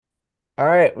All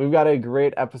right, we've got a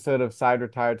great episode of Side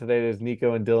Retired today. There's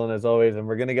Nico and Dylan as always, and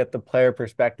we're gonna get the player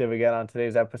perspective again on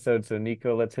today's episode. So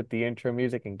Nico, let's hit the intro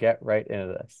music and get right into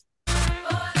this.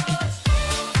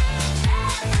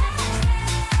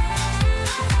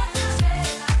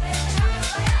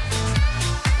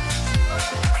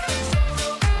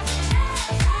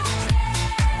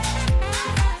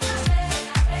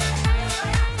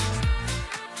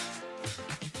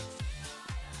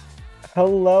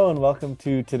 Hello and welcome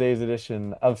to today's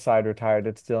edition of Side Retired.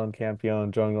 It's Dylan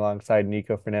Campione joined alongside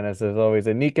Nico Fernandez as always.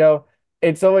 And Nico,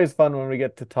 it's always fun when we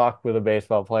get to talk with a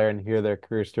baseball player and hear their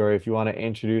career story. If you want to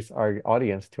introduce our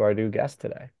audience to our new guest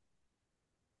today.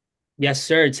 Yes,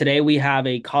 sir. Today we have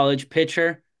a college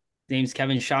pitcher. His name's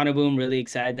Kevin Schoneboom. Really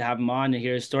excited to have him on and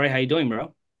hear his story. How you doing,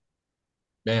 bro?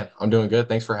 Man, I'm doing good.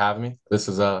 Thanks for having me. This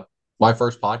is my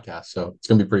first podcast, so it's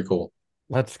gonna be pretty cool.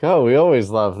 Let's go. We always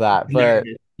love that. But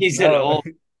Nervous. He said, no.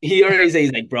 "Oh, he already said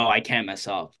he's like, bro, I can't mess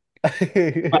up.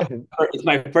 It's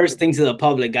my first thing to the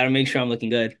public. Got to make sure I'm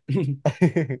looking good."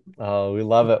 Oh, we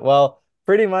love it. Well,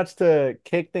 pretty much to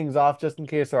kick things off, just in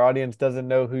case our audience doesn't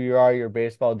know who you are, your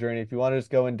baseball journey, if you want to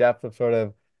just go in depth of sort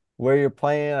of where you're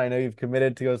playing. I know you've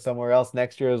committed to go somewhere else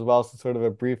next year as well, so sort of a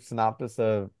brief synopsis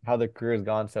of how the career has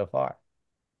gone so far.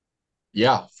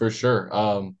 Yeah, for sure.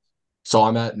 So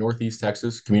I'm at Northeast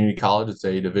Texas Community College. It's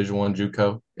a Division I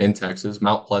JUCO in Texas,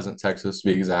 Mount Pleasant, Texas, to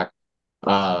be exact.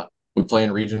 We play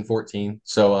in Region 14.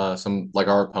 So some like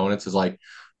our opponents is like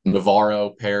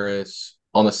Navarro, Paris.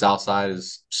 On the south side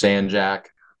is San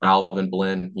Jack, Alvin,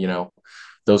 Blinn,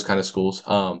 those kind of schools.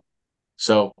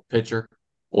 So pitcher,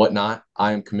 whatnot.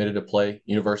 I am committed to play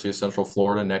University of Central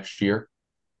Florida next year.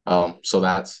 So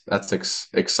that's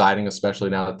exciting,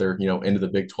 especially now that they're into the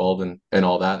Big 12 and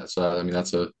all that. So I mean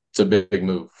it's a big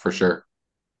move for sure.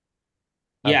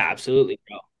 Yeah, absolutely,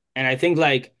 bro. And I think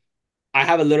like I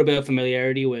have a little bit of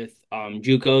familiarity with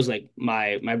JUCOs. Like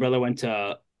my brother went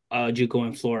to JUCO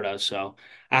in Florida, so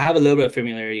I have a little bit of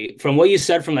familiarity from what you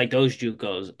said from like those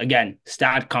JUCOs. Again,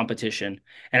 stat competition,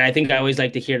 and I think I always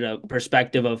like to hear the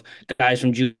perspective of guys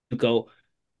from JUCO.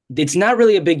 It's not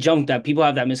really a big jump that people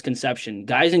have that misconception.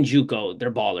 Guys in JUCO,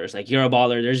 they're ballers. Like you're a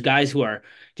baller. There's guys who are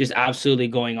just absolutely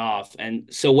going off.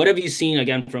 And so, what have you seen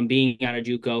again from being at a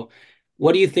JUCO?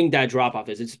 What do you think that drop off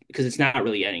is? It's because it's not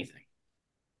really anything.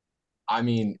 I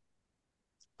mean,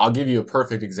 I'll give you a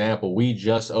perfect example. We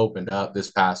just opened up this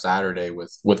past Saturday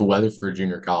with Weatherford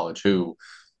Junior College, who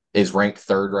is ranked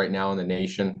third right now in the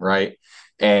nation, right?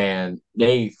 And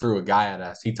they threw a guy at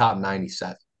us. He topped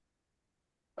 97.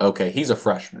 Okay, he's a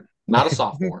freshman, not a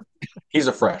sophomore. He's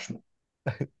a freshman,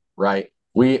 right?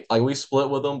 We split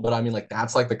with them, but I mean like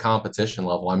that's like the competition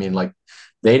level. I mean like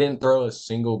they didn't throw a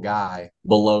single guy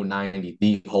below 90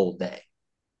 the whole day,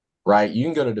 right? You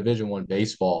can go to Division I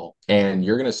baseball and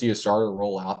you're gonna see a starter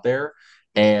roll out there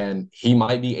and he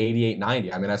might be 88,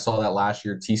 90. I mean, I saw that last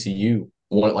year at TCU,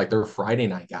 one like their Friday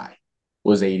night guy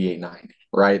was 88, 90,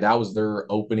 right? That was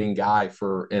their opening guy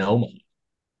for an Omaha,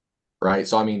 right?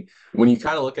 So I mean, when you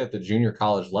kind of look at the junior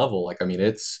college level, like I mean,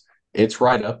 it's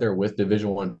right up there with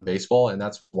Division I baseball, and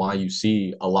that's why you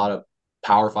see a lot of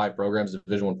Power Five programs,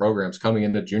 Division I programs coming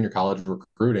into junior college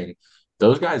recruiting.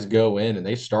 Those guys go in and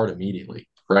they start immediately,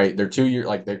 right? They're 2 year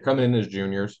like they're coming in as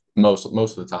juniors most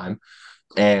of the time,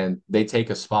 and they take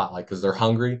a spot like because they're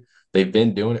hungry. They've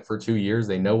been doing it for 2 years.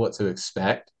 They know what to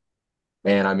expect,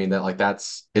 and I mean that like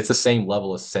that's it's the same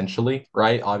level essentially,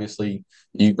 right? Obviously,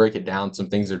 you break it down, some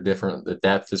things are different. The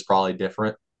depth is probably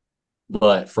different,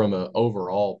 but from an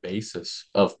overall basis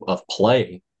of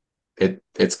play,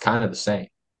 it's kind of the same.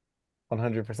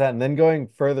 100%. And then going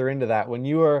further into that, when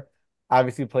you were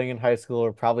obviously playing in high school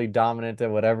or probably dominant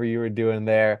at whatever you were doing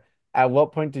there, at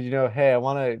what point did you know, hey, I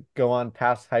want to go on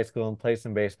past high school and play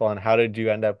some baseball? And how did you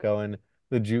end up going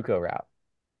the JUCO route?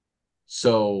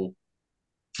 So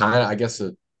kind of, I guess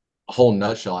a whole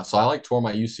nutshell. So I like tore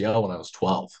my UCL when I was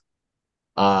 12.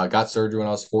 Got surgery when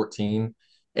I was 14.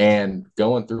 And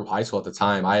going through high school at the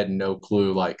time, I had no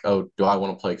clue, like, oh, do I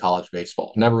want to play college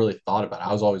baseball? Never really thought about it.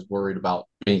 I was always worried about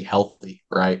being healthy,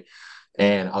 right?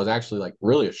 And I was actually like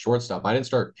really a shortstop. I didn't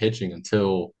start pitching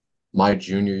until my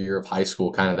junior year of high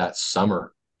school, kind of that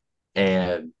summer,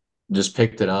 and just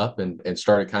picked it up and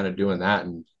started kind of doing that.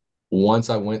 And once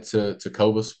I went to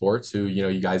Cobra Sports, who,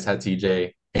 you guys had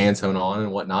TJ Antone on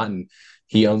and whatnot, and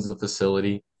he owns the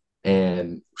facility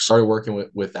and started working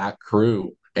with that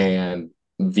crew and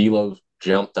velo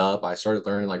jumped up. I started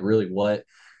learning like really what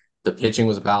the pitching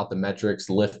was about, the metrics,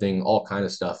 lifting, all kind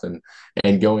of stuff. And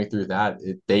going through that,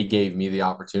 they gave me the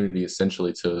opportunity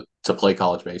essentially to play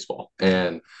college baseball.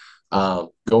 And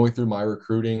going through my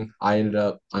recruiting,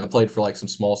 I played for like some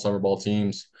small summer ball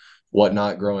teams,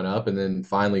 whatnot growing up, and then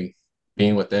finally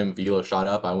being with them, Velo shot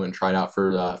up. I went and tried out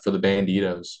for the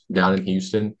Banditos down in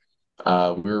Houston.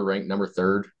 We were ranked number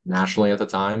third nationally at the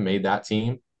time, made that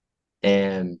team,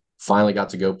 and finally got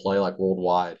to go play like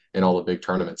worldwide in all the big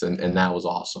tournaments, and that was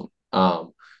awesome.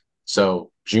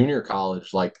 So junior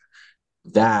college, like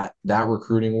that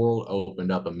recruiting world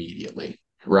opened up immediately.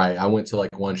 Right. I went to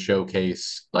like one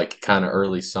showcase like kind of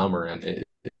early summer, and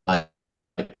I,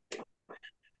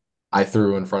 I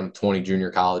threw in front of 20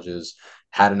 junior colleges,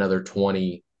 had another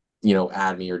 20,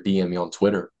 add me or DM me on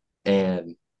Twitter,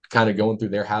 and kind of going through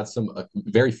there, had some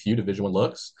very few Division 1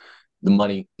 looks. The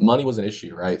money was an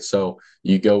issue, right? So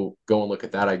you go and look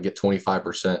at that. I get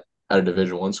 25% at a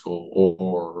Division 1 school,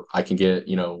 or I can get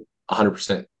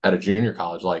 100% at a junior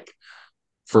college. Like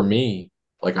for me,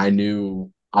 like I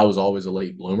knew I was always a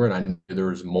late bloomer, and I knew there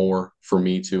was more for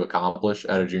me to accomplish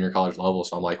at a junior college level.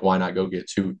 So I'm like, why not go get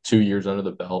two years under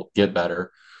the belt, get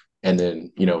better, and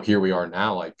then here we are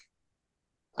now. Like,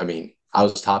 I mean, I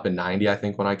was top in 90, I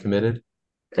think, when I committed,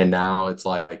 and now it's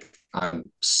like I'm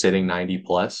sitting 90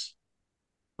 plus.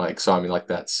 Like, so I mean, like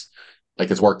that's like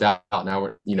it's worked out. Now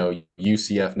we're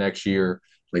UCF next year.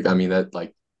 Like, I mean that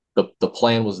like the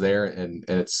plan was there, and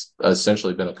it's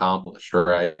essentially been accomplished,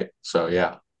 right? So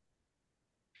yeah.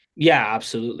 Yeah,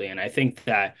 absolutely. And I think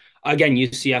that again,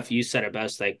 UCF, you said it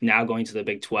best, like now going to the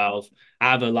Big 12.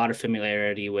 I have a lot of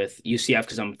familiarity with UCF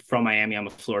because I'm from Miami. I'm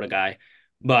a Florida guy.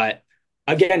 But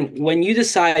again, when you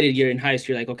decided you're in high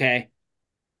school, you're like, okay,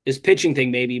 this pitching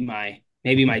thing maybe my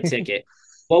ticket.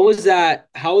 What was that?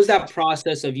 How was that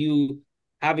process of you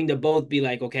having to both be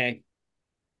like, okay,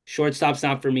 shortstop's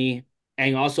not for me,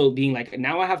 and also being like,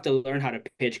 now I have to learn how to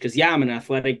pitch because yeah, I'm an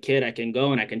athletic kid. I can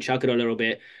go and I can chuck it a little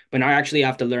bit, but now I actually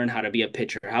have to learn how to be a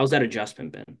pitcher. How's that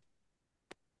adjustment been?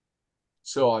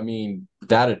 So I mean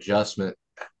that adjustment,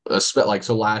 like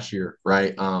so last year,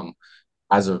 right?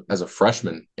 As a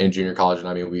freshman in junior college, and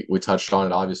I mean we touched on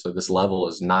it. Obviously, this level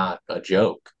is not a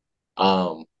joke.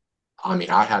 Um, I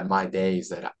mean, I had my days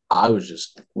that I was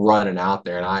just running out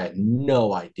there, and I had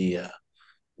no idea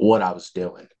what I was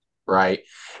doing, right?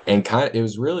 And kind of it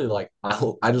was really like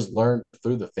I just learned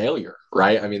through the failure,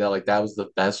 right? I mean that was the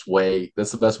best way.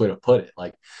 That's the best way to put it.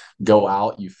 Like go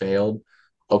out, you failed.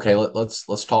 Okay,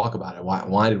 let's talk about it.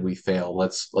 Why did we fail?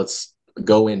 Let's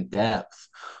go in depth.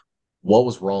 What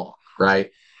was wrong, right?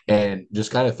 And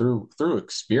just kind of through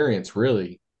experience,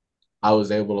 really, I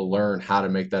was able to learn how to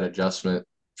make that adjustment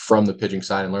from the pitching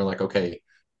side and learn like, okay,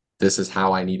 this is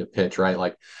how I need to pitch, right?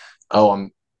 Like, oh,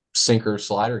 I'm sinker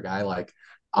slider guy. Like,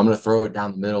 I'm gonna throw it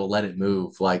down the middle, let it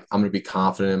move. Like, I'm gonna be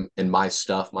confident in my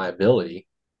stuff, my ability,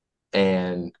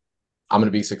 and I'm gonna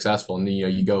be successful. And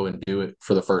you go and do it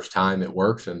for the first time, it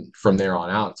works, and from there on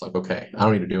out, it's like, okay, I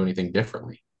don't need to do anything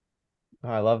differently. Oh,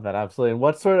 I love that. Absolutely. And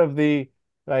what's sort of I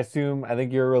assume, I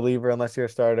think you're a reliever unless you're a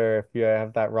starter, if you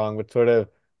have that wrong, but sort of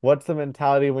what's the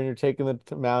mentality when you're taking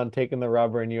the mound, taking the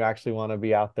rubber, and you actually want to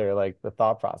be out there, like the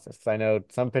thought process? 'Cause I know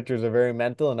some pitchers are very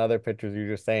mental and other pitchers you're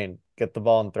just saying, get the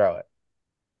ball and throw it.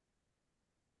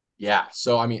 Yeah.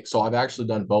 So I mean, so I've actually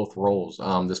done both roles.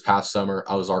 This past summer,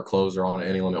 I was our closer on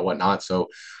any limit, whatnot. So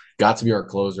got to be our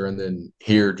closer, and then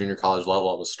here, junior college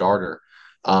level, I'm a starter.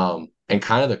 And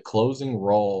kind of the closing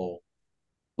role,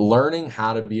 learning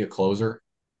how to be a closer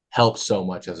helps so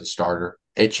much as a starter.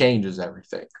 It changes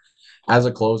everything. As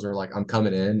a closer, like I'm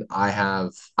coming in, I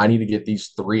need to get these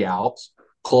 3 outs,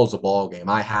 close the ball game.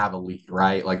 I have a lead,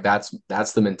 right? Like that's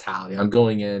the mentality. I'm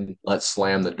going in, let's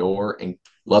slam the door and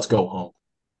let's go home.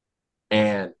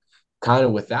 And kind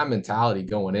of with that mentality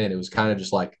going in, it was kind of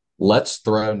just like, let's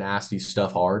throw nasty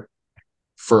stuff hard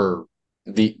for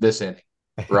this inning,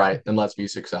 right? And let's be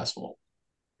successful.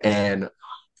 And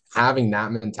having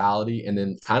that mentality and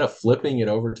then kind of flipping it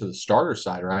over to the starter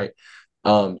side, right?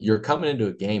 You're coming into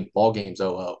a game, ball game's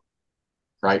 0-0,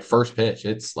 right? First pitch,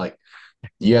 it's like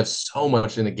you have so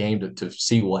much in the game to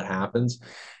see what happens.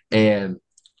 And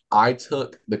I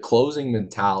took the closing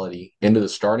mentality into the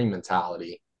starting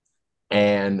mentality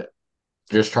and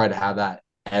just tried to have that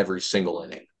every single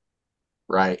inning,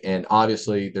 right? And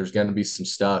obviously, there's going to be some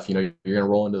stuff, you're going to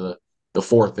roll into the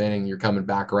fourth inning, you're coming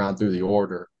back around through the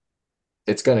order.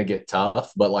 It's going to get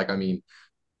tough, but like, I mean,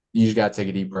 you just got to take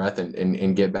a deep breath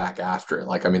and get back after it.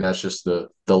 Like, I mean, that's just the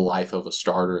life of a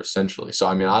starter essentially. So,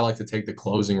 I mean, I like to take the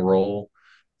closing role,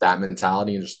 that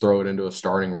mentality, and just throw it into a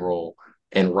starting role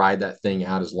and ride that thing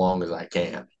out as long as I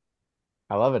can.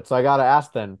 I love it. So I gotta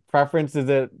ask then, preference is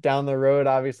it down the road,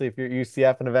 obviously, if you're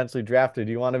UCF and eventually drafted,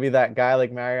 do you want to be that guy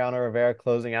like Mariano Rivera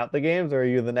closing out the games, or are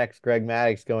you the next Greg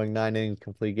Maddux going 9 innings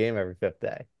complete game every fifth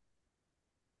day?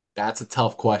 That's a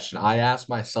tough question. I ask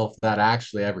myself that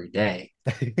actually every day.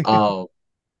 Um,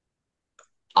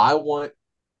 I want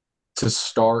to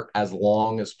start as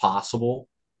long as possible.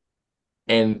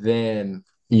 And then,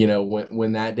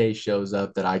 when that day shows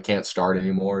up that I can't start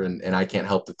anymore and I can't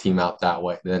help the team out that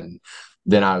way, then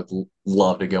I would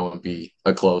love to go and be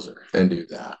a closer and do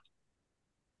that.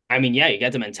 I mean, yeah, you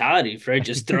got the mentality for it.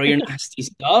 Just throw your nasty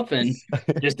stuff and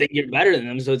just think you're better than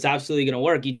them. So it's absolutely going to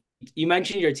work. You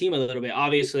mentioned your team a little bit.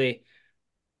 Obviously,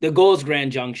 the goal is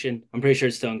Grand Junction. I'm pretty sure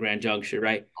it's still in Grand Junction,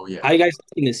 right? Oh yeah. How are you guys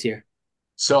doing this year?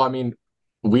 So I mean,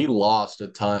 we lost a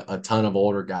ton of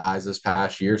older guys this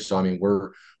past year. So I mean,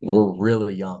 we're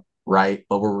really young, right?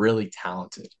 But we're really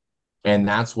talented. And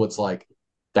that's what's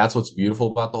beautiful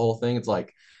about the whole thing. It's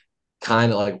like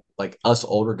kind of like us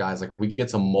older guys, like we get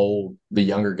to mold the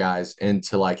younger guys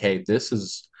into like, hey, this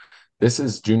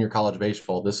is junior college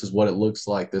baseball. This is what it looks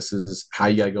like. This is how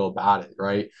you got to go about it,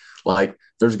 right? Like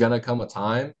there's gonna come a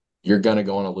time you're gonna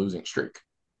go on a losing streak,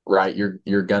 right?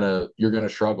 You're gonna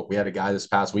struggle. We had a guy this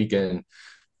past weekend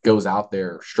goes out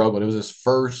there struggled. It was his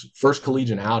first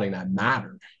collegiate outing that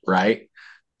mattered, right?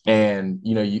 And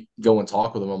you go and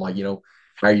talk with him. I'm like, how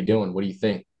are you doing? What do you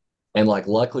think? And like,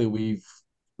 luckily, we've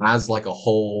as like a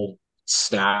whole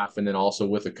staff, and then also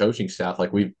with the coaching staff,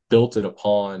 like we've built it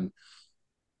upon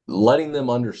letting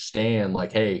them understand,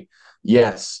 like, hey,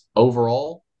 yes,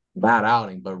 overall bad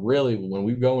outing, but really when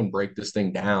we go and break this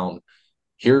thing down,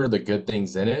 here are the good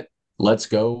things in it. Let's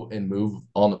go and move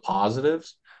on the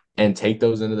positives and take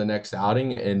those into the next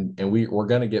outing, and we're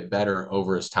going to get better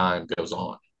over as time goes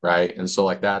on, right? And so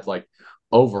like that, like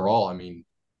overall, I mean,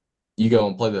 you go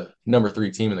and play the number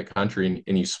 3 team in the country,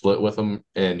 and you split with them,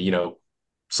 and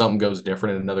something goes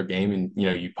different in another game, and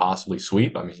you possibly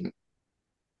sweep. I mean,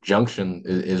 Junction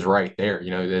is right there.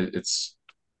 It's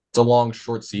a long,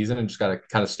 short season, and just got to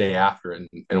kind of stay after, and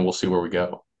we'll see where we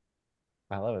go.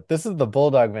 I love it. This is the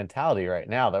Bulldog mentality right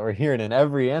now that we're hearing in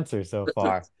every answer so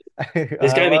far.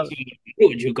 This I guy makes love me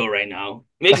want to go to JUCO right now.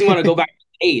 It makes me want to go back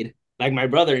to Aid, like my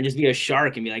brother, and just be a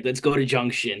shark and be like, let's go to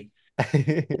Junction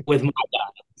it. with my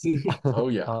guys. Oh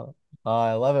yeah. Uh,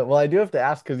 I love it. Well, I do have to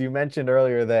ask because you mentioned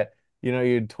earlier that you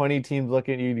had 20 teams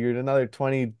looking at you, you had another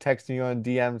 20 texting you on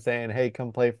DM saying, "Hey,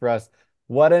 come play for us."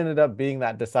 What ended up being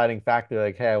that deciding factor?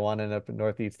 Like, hey, I want to end up in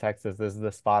Northeast Texas. This is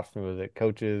the spot for me. Was it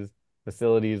coaches,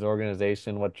 facilities,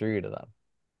 organization? What drew you to them?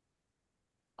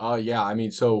 Yeah, I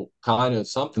mean, so kind of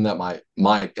something that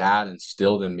my dad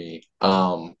instilled in me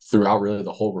throughout really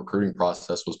the whole recruiting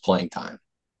process was playing time.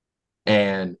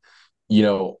 And you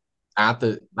know, at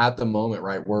the moment,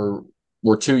 right, we're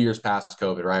 2 years past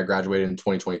COVID, right? I graduated in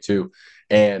 2022,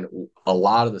 and a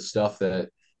lot of the stuff that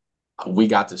we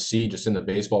got to see just in the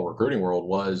baseball recruiting world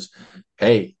was,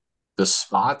 hey, the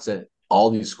spots at all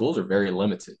these schools are very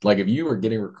limited. Like if you are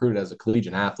getting recruited as a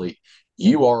collegiate athlete,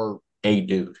 you are a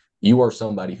dude. You are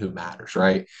somebody who matters,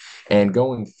 right? And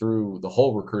going through the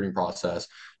whole recruiting process,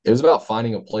 it was about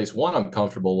finding a place. One, I'm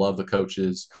comfortable, love the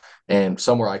coaches, and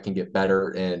somewhere I can get better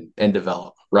and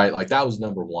develop, right? Like that was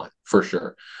number one for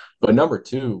sure. But number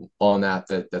two on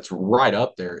that's right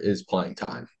up there is playing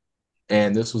time.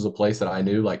 And this was a place that I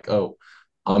knew, like, oh,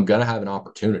 I'm gonna have an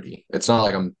opportunity. It's not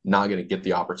like I'm not gonna get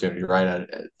the opportunity, right?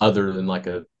 Other than like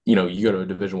you go to a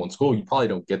Division I school, you probably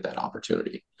don't get that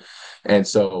opportunity. And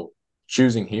so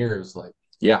choosing here is like,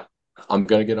 yeah, I'm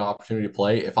gonna get an opportunity to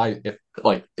play.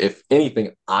 If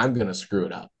anything, I'm gonna screw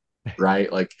it up,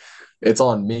 right? Like it's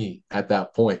on me at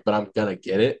that point, but I'm gonna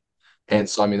get it. And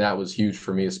so I mean that was huge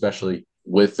for me, especially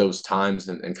with those times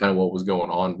and kind of what was going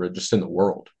on, but just in the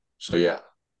world. So yeah.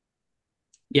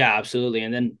 Yeah, absolutely.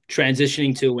 And then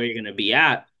transitioning to where you're going to be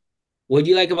at, what do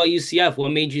you like about UCF?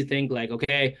 What made you think like,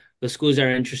 okay, the schools are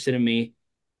interested in me.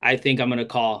 I think I'm going to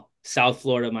call South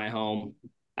Florida my home,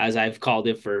 as I've called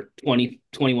it for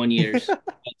 21 years.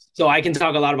 So I can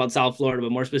talk a lot about South Florida,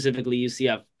 but more specifically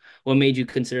UCF. What made you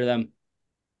consider them?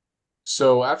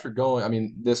 So after going, I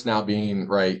mean, this now being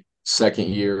right second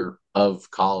year of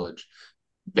college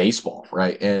baseball,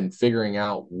 right, and figuring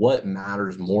out what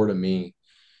matters more to me,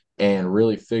 and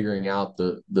really figuring out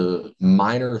the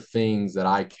minor things that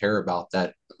I care about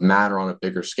that matter on a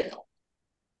bigger scale.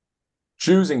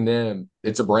 Choosing them,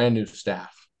 it's a brand new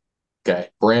staff. Okay,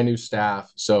 brand new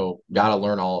staff, so got to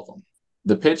learn all of them.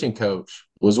 The pitching coach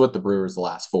was with the Brewers the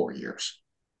last 4 years.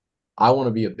 I want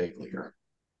to be a big leaguer.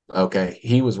 Okay.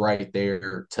 He was right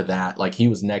there to that. Like he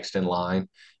was next in line.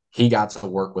 He got to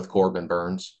work with Corbin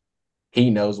Burns. He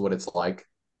knows what it's like.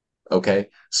 Okay.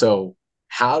 So,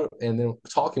 and then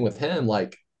talking with him,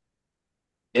 like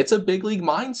it's a big league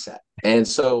mindset. And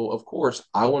so, of course,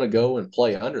 I want to go and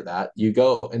play under that. You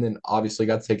go, and then obviously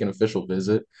got to take an official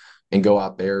visit and go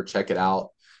out there, check it out.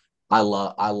 I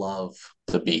love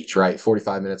the beach, right?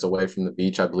 45 minutes away from the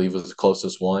beach, I believe was the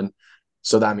closest one.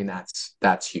 So that, I mean,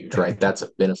 that's huge, right? That's a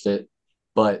benefit.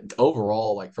 But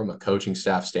overall, like from a coaching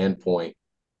staff standpoint,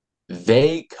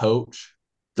 they coach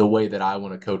the way that I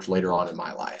want to coach later on in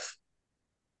my life.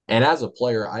 And as a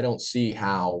player, I don't see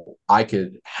how I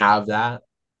could have that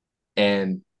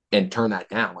and turn that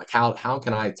down. Like how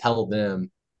can I tell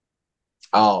them,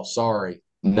 oh, sorry,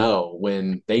 no,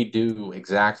 when they do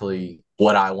exactly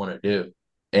what I want to do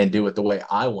and do it the way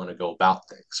I want to go about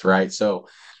things, right? So,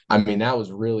 I mean, that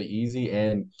was really easy.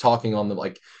 And talking on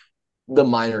the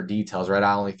minor details, right?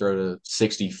 I only throw to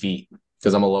 60 feet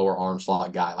because I'm a lower arm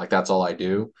slot guy. Like that's all I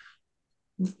do.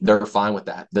 They're fine with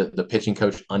that. The pitching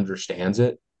coach understands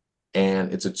it,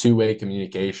 and it's a two-way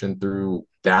communication through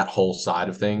that whole side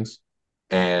of things.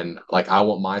 And like I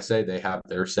want my say, they have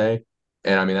their say,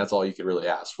 and I mean that's all you could really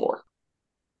ask for.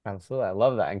 Absolutely. I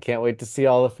love that and can't wait to see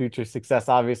all the future success,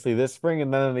 obviously, this spring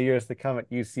and then in the years to come at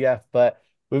UCF. But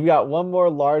we've got one more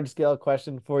large scale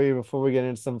question for you before we get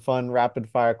into some fun rapid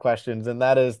fire questions. And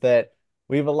that is that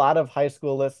we have a lot of high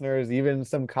school listeners, even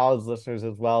some college listeners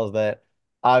as well, that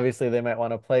obviously they might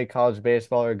want to play college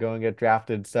baseball or go and get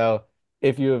drafted. So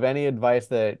if you have any advice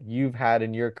that you've had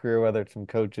in your career, whether it's from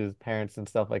coaches, parents, and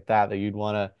stuff like that, that you'd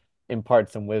want to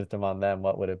impart some wisdom on them,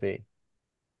 what would it be?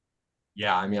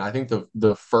 Yeah, I mean, I think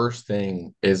the first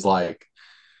thing is like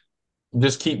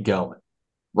just keep going,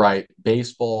 right?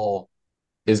 Baseball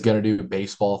is going to do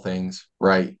baseball things,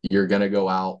 right? You're going to go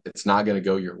out, it's not going to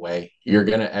go your way. You're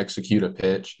going to execute a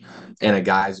pitch and a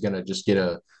guy's going to just get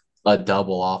a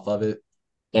double off of it,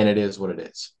 and it is what it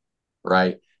is,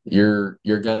 right? You're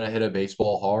going to hit a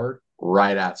baseball hard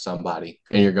right at somebody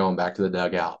and you're going back to the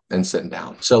dugout and sitting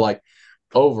down. So like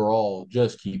overall,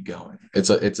 just keep going. It's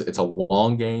a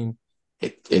long game.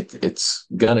 It's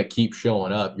gonna keep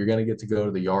showing up. You're gonna get to go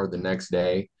to the yard the next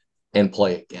day and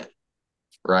play again,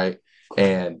 right?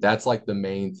 And that's like the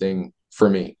main thing for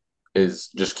me is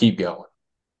just keep going.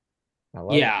 I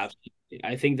love it. Yeah, absolutely.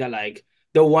 I think that like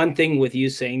the one thing with you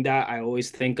saying that I always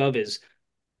think of is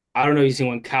I don't know if you've seen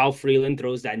when Kyle Freeland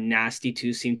throws that nasty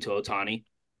two seam to Otani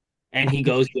and he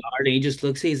goes yard and he just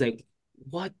looks at he's like,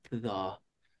 what the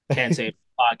can't say it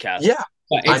on the podcast. Yeah,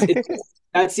 But I it's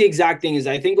that's the exact thing is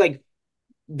I think like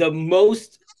the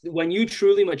most when you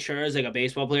truly mature as like a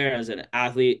baseball player, as an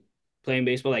athlete playing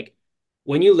baseball, like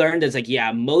when you learn that's like,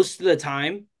 yeah, most of the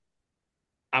time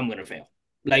I'm gonna fail.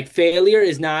 Like failure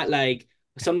is not like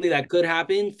something that could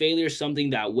happen. Failure is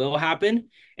something that will happen,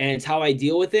 and it's how I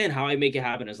deal with it and how I make it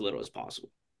happen as little as possible.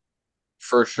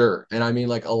 for sure. And I mean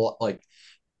like a lot like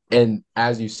and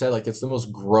as you said, like it's the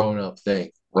most grown up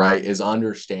thing, right? Is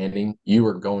understanding you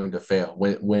are going to fail.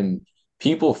 When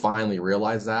people finally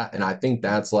realize that, and I think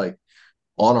that's like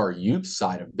on our youth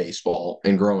side of baseball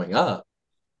and growing up,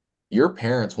 your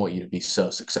parents want you to be so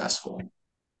successful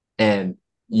and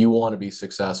you want to be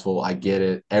successful. I get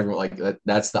it. Everyone like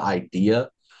that's the idea.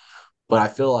 But I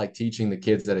feel like teaching the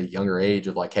kids at a younger age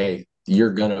of like, hey,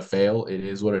 you're gonna fail. It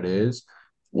is what it is.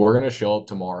 We're gonna show up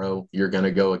tomorrow. You're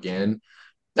gonna go again.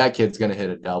 That kid's gonna hit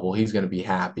a double. He's gonna be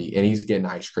happy and he's getting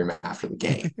ice cream after the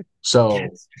game. So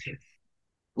Yes.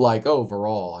 like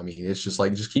overall, I mean, it's just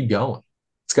like just keep going.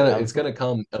 It's gonna Absolutely.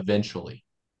 come eventually.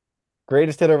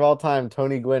 Greatest hitter of all time,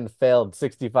 Tony Gwynn failed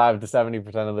 65 to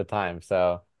 70% of the time.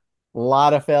 So a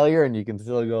lot of failure and you can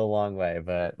still go a long way,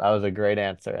 but that was a great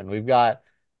answer. And we've got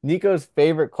Nico's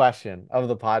favorite question of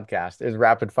the podcast is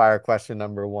rapid fire question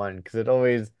number one, because it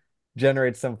always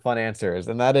generates some fun answers.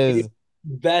 And that is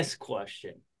Best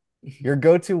question. your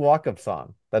go-to walk-up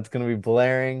song that's going to be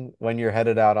blaring when you're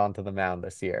headed out onto the mound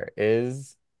this year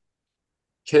is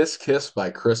Kiss Kiss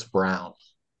by Chris Brown.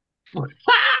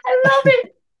 I love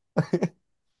it.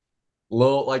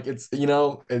 Little like it's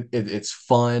it's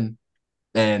fun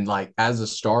and like as a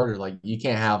starter, like you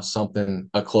can't have something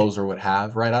a closer would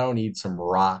have, right? I don't need some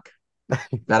rock.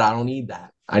 That I don't need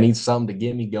that. I need something to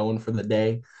get me going for the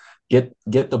day. Get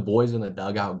the boys in the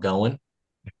dugout going and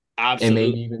Absolutely.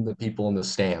 maybe even the people in the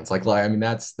stands. Like I mean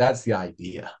that's the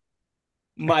idea.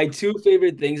 My two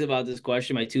favorite things about this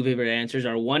question, my two favorite answers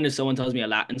are one, if someone tells me a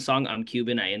Latin song, I'm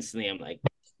Cuban, I instantly am like,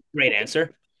 great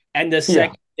answer. And the Yeah.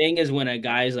 second thing is when a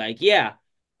guy's like, yeah,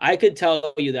 I could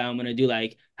tell you that I'm gonna do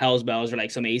like Hell's Bells or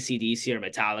like some AC/DC or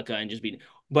Metallica and just be,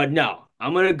 but no,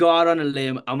 I'm gonna go out on a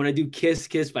limb. I'm gonna do Kiss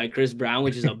Kiss by Chris Brown,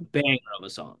 which is a banger of a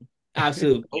song.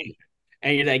 Absolute Oh, banger.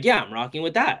 And you're like, yeah, I'm rocking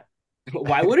with that.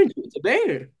 Why wouldn't you? It's a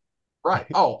banger. right.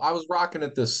 Oh, I was rocking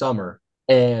it this summer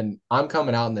and I'm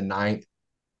coming out in the ninth.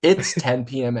 It's 10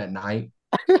 p.m. at night.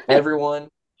 Everyone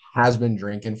has been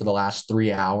drinking for the last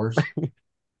 3 hours.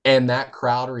 And that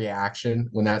crowd reaction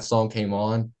when that song came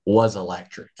on was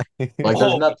electric. Like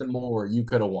there's Oh, nothing more you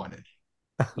could have wanted.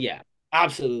 yeah.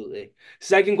 Absolutely.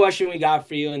 Second question we got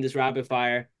for you in this rapid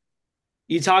fire.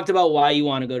 You talked about why you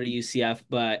want to go to UCF,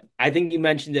 but I think you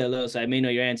mentioned it a little, so I may know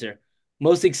your answer.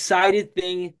 Most excited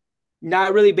thing,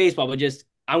 not really baseball, but just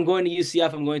I'm going to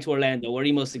UCF, I'm going to Orlando. What are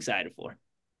you most excited for?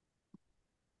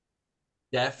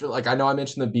 Definitely. Like I know I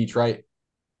mentioned the beach, right?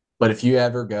 But if you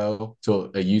ever go to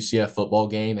a UCF football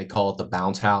game, they call it the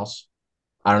bounce house.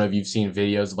 I don't know if you've seen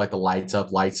videos of like the lights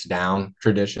up, lights down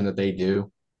tradition that they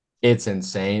do. It's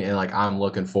insane. And like I'm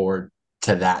looking forward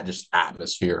to that just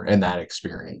atmosphere and that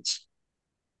experience.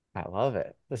 I love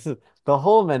it. This is the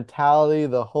whole mentality,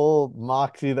 the whole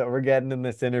moxie that we're getting in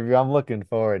this interview. I'm looking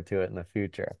forward to it in the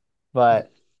future.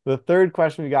 But the third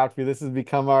question we got for you, this has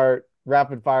become our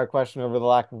rapid fire question over the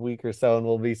last week or so, and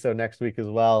will be so next week as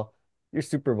well. Your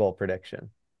Super Bowl prediction.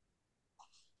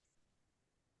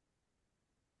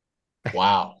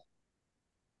 Wow.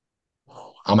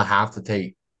 I'm gonna have to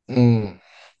take mm,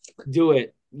 Do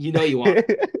it. You know you want.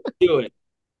 Do it.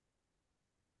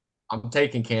 I'm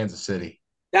taking Kansas City.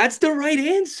 That's the right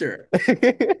answer.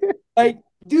 Like,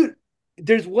 dude,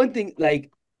 there's one thing,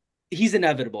 like, he's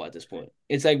inevitable at this point.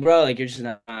 It's like, bro, like you're just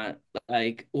not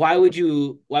like why would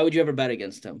you ever bet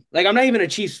against him? Like I'm not even a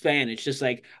Chiefs fan. It's just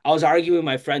like I was arguing with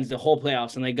my friends the whole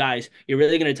playoffs. And like, guys, you're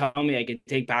really gonna tell me I can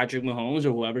take Patrick Mahomes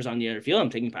or whoever's on the other field? I'm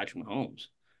taking Patrick Mahomes.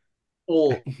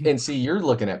 Well, and see, you're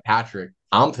looking at Patrick.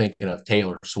 I'm thinking of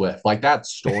Taylor Swift. Like that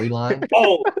storyline,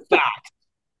 Oh, fact.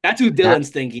 That's who that Dylan's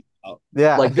thinking about.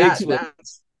 Yeah. like Big Swift.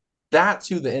 that's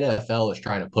who the NFL is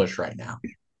trying to push right now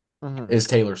Mhm. is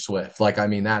Taylor Swift. Like, I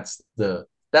mean, that's the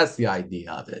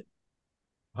idea of it.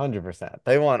 100%.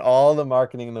 They want all the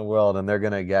marketing in the world and they're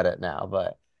gonna get it now,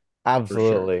 but For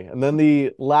sure. absolutely. And then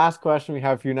the last question we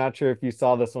have for you, not sure if you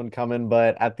saw this one coming,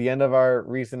 but at the end of our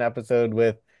recent episode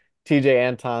with TJ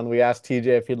Anton, we asked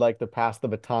TJ if he'd like to pass the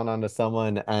baton on to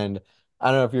someone. And I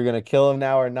don't know if you're gonna kill him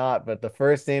now or not, but the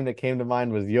first name that came to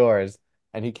mind was yours.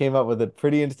 And he came up with it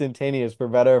pretty instantaneous for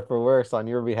better or for worse on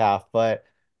your behalf. But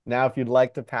now if you'd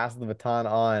like to pass the baton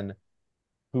on,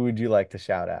 who would you like to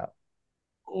shout out?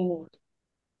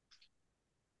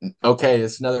 Okay,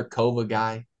 it's another Kova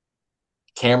guy,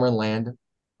 Cameron Landon,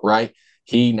 right?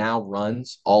 He now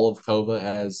runs all of Kova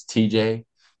as TJ,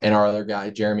 and our other guy,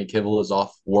 Jeremy Kibble, is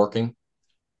off working.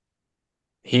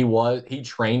 He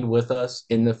trained with us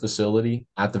in the facility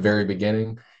at the very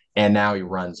beginning, and now he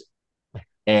runs it.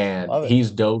 And Love it.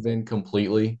 he's dove in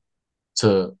completely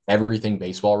to everything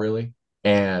baseball, really.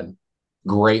 And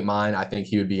great mind. I think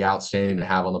he would be outstanding to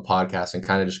have on the podcast and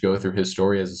kind of just go through his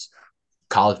story as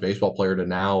a college baseball player to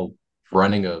now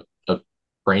running a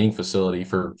training facility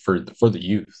for the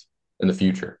youth in the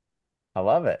future. I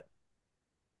love it.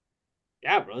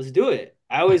 Yeah, bro, let's do it.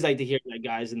 I always like to hear like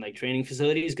guys in like training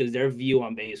facilities because their view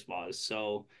on baseball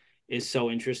is so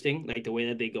interesting, like the way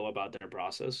that they go about their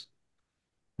process.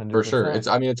 For sure. 100%. It's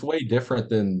I mean it's way different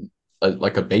than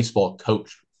like a baseball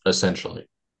coach essentially. Like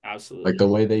the Absolutely.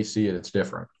 way they see it, it's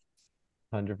different.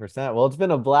 100%. Well, it's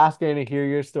been a blast getting to hear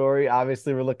your story.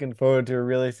 Obviously, we're looking forward to a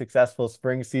really successful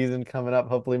spring season coming up,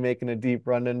 hopefully making a deep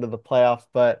run into the playoffs.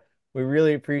 But we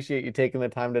really appreciate you taking the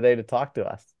time today to talk to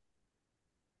us.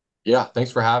 Yeah,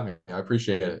 thanks for having me. I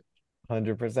appreciate it.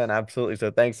 100%. Absolutely.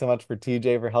 So thanks so much for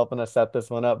TJ for helping us set this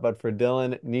one up. But for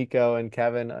Dylan, Nico, and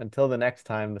Kevin, until the next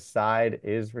time, the side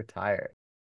is retired.